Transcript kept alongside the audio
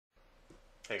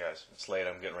Hey guys, it's late.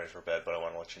 I'm getting ready for bed, but I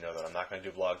want to let you know that I'm not going to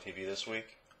do Blog TV this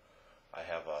week. I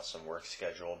have some work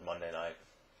scheduled Monday night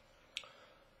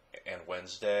and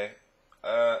Wednesday.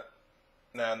 No,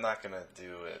 I'm not going to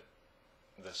do it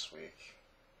this week.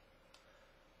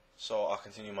 So I'll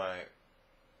continue my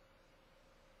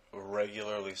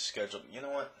regularly scheduled. You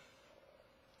know what?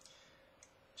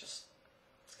 It's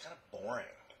kind of boring,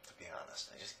 to be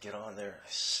honest. I just get on there, I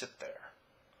sit there.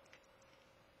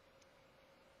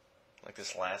 Like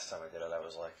this last time I did it, I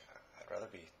was like, I'd rather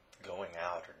be going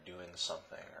out or doing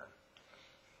something, or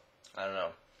I don't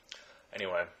know.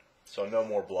 Anyway, so no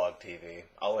more Blog TV.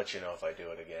 I'll let you know if I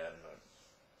do it again.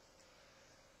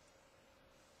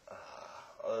 But,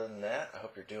 other than that, I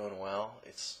hope you're doing well.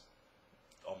 It's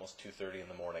almost 2:30 in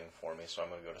the morning for me, so I'm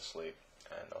going to go to sleep,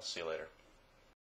 and I'll see you later.